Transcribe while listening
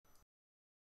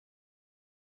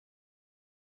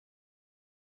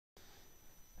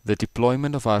The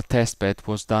deployment of our testbed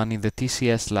was done in the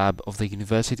TCS lab of the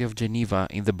University of Geneva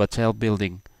in the Battelle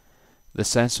building. The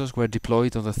sensors were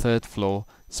deployed on the third floor,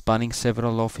 spanning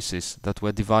several offices that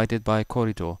were divided by a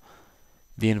corridor.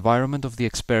 The environment of the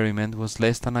experiment was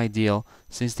less than ideal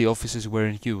since the offices were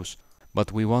in use,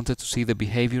 but we wanted to see the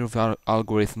behavior of our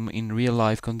algorithm in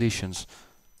real-life conditions.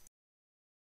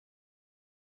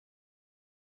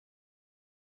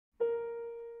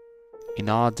 In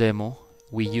our demo,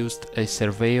 we used a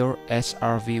Surveyor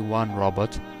SRV-1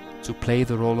 robot to play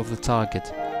the role of the target.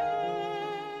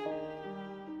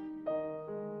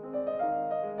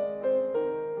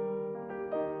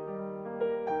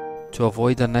 To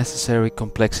avoid unnecessary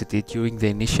complexity during the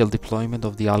initial deployment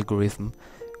of the algorithm,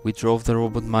 we drove the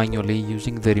robot manually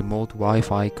using the remote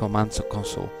Wi-Fi command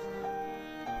console.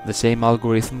 The same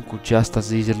algorithm could just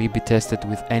as easily be tested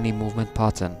with any movement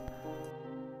pattern.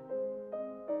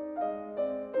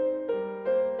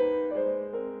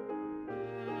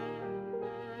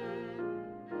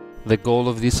 The goal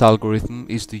of this algorithm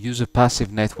is to use a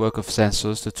passive network of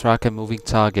sensors to track a moving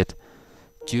target.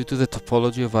 Due to the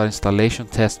topology of our installation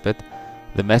testbed,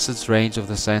 the message range of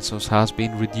the sensors has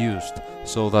been reduced,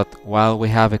 so that while we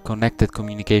have a connected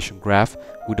communication graph,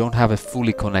 we don't have a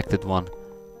fully connected one.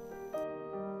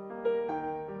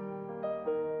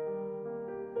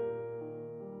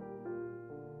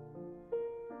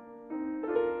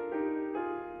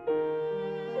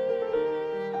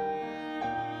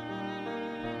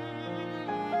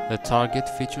 The target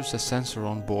features a sensor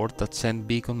on board that sends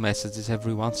beacon messages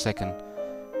every 1 second.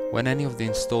 When any of the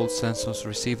installed sensors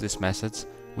receive this message,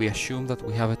 we assume that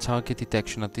we have a target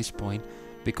detection at this point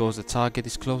because the target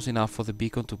is close enough for the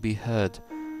beacon to be heard.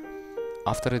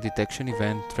 After a detection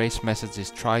event, trace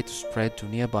messages try to spread to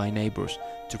nearby neighbors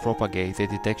to propagate the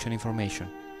detection information.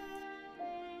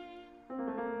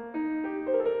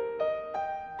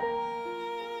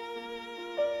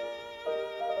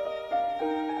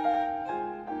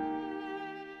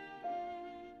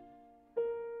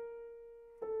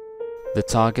 The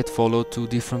target followed 2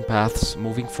 different paths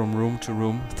moving from room to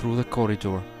room through the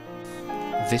corridor.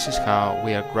 This is how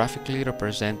we are graphically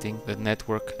representing the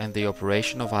network and the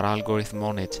operation of our algorithm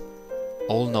on it.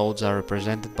 All nodes are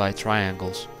represented by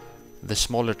triangles. The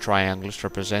smaller triangles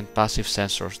represent passive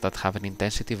sensors that have an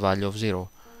intensity value of 0.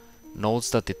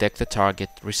 Nodes that detect the target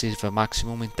receive a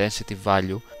maximum intensity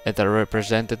value and are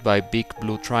represented by big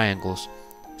blue triangles.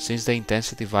 Since the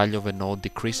intensity value of a node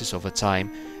decreases over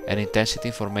time, and intensity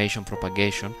information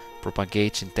propagation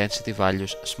propagates intensity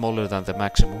values smaller than the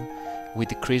maximum, we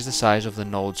decrease the size of the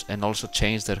nodes and also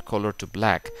change their color to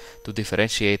black to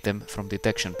differentiate them from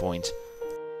detection points.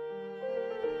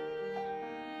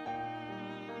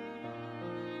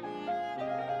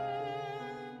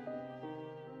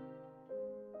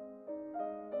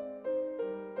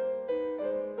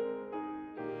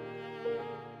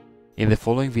 In the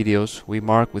following videos, we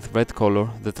mark with red color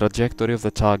the trajectory of the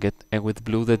target and with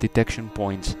blue the detection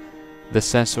points. The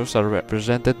sensors are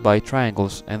represented by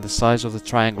triangles, and the size of the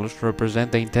triangles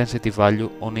represent the intensity value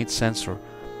on each sensor.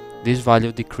 This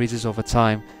value decreases over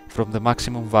time from the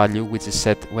maximum value, which is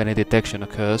set when a detection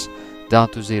occurs, down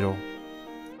to 0.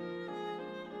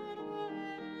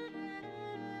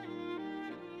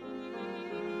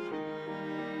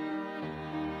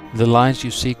 The lines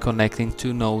you see connecting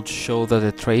 2 nodes show that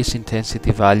the trace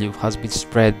intensity value has been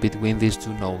spread between these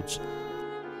 2 nodes.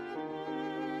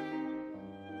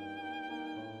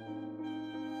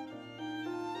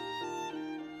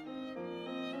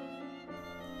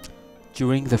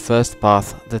 During the first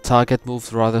path, the target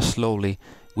moved rather slowly,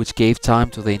 which gave time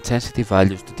to the intensity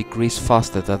values to decrease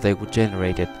faster than they were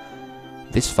generated.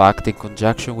 This fact, in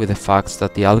conjunction with the facts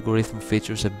that the algorithm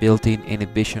features a built-in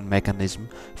inhibition mechanism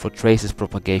for traces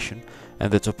propagation, and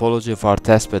the topology of our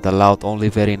testbed allowed only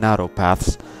very narrow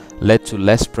paths, led to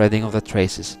less spreading of the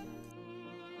traces.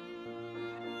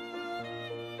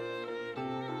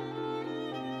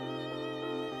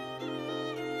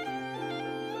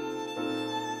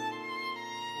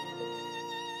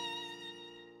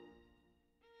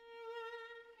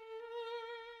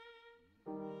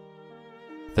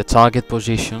 The target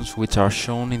positions which are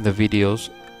shown in the videos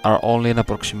are only an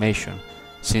approximation,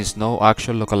 since no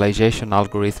actual localization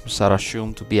algorithms are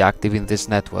assumed to be active in this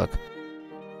network.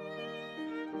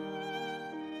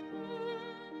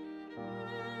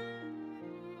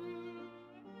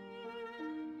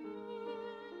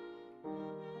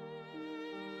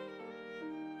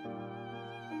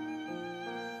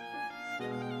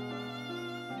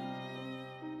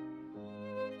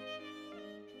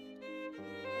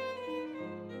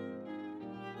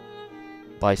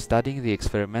 By studying the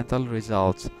experimental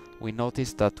results, We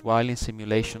noticed that while in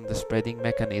simulation the spreading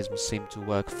mechanism seemed to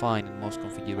work fine in most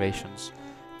configurations,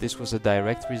 this was a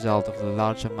direct result of the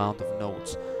large amount of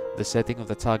nodes, the setting of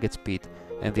the target speed,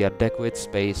 and the adequate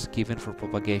space given for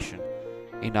propagation.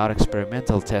 In our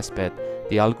experimental testbed,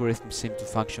 the algorithm seemed to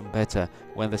function better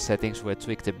when the settings were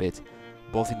tweaked a bit,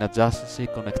 both in adjacency,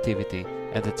 connectivity,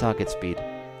 and the target speed.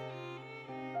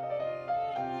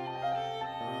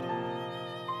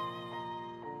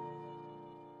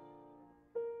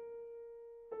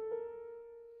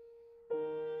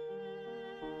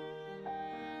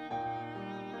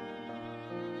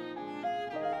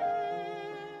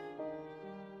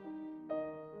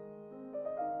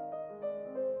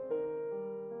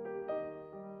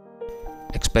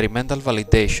 Experimental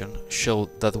validation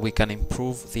showed that we can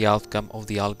improve the outcome of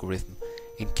the algorithm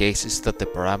in cases that the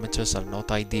parameters are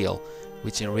not ideal,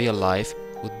 which in real life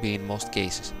would be in most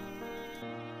cases.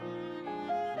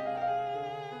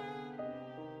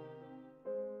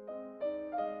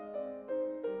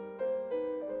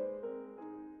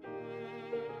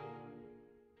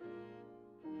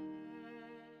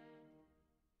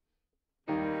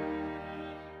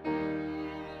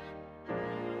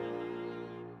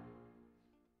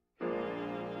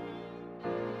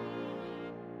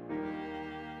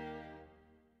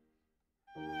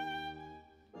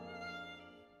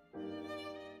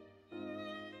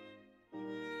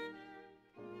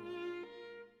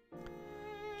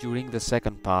 During the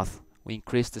second path, we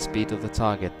increased the speed of the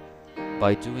target.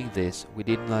 By doing this, we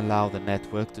didn't allow the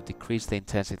network to decrease the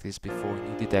intensities before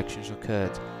new detections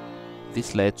occurred.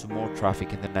 This led to more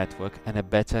traffic in the network and a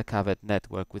better covered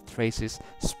network with traces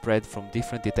spread from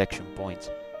different detection points.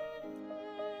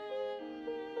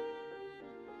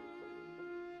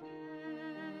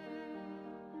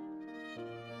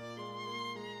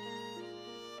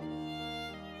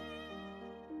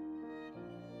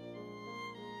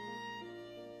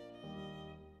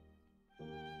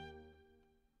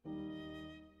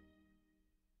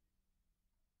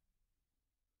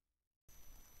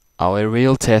 Our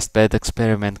real testbed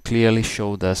experiment clearly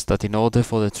showed us that in order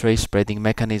for the trace spreading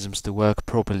mechanisms to work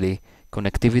properly,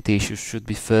 connectivity issues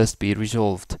should first be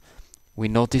resolved. We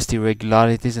noticed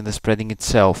irregularities in the spreading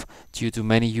itself due to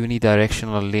many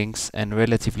unidirectional links and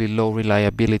relatively low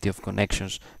reliability of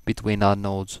connections between our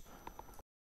nodes.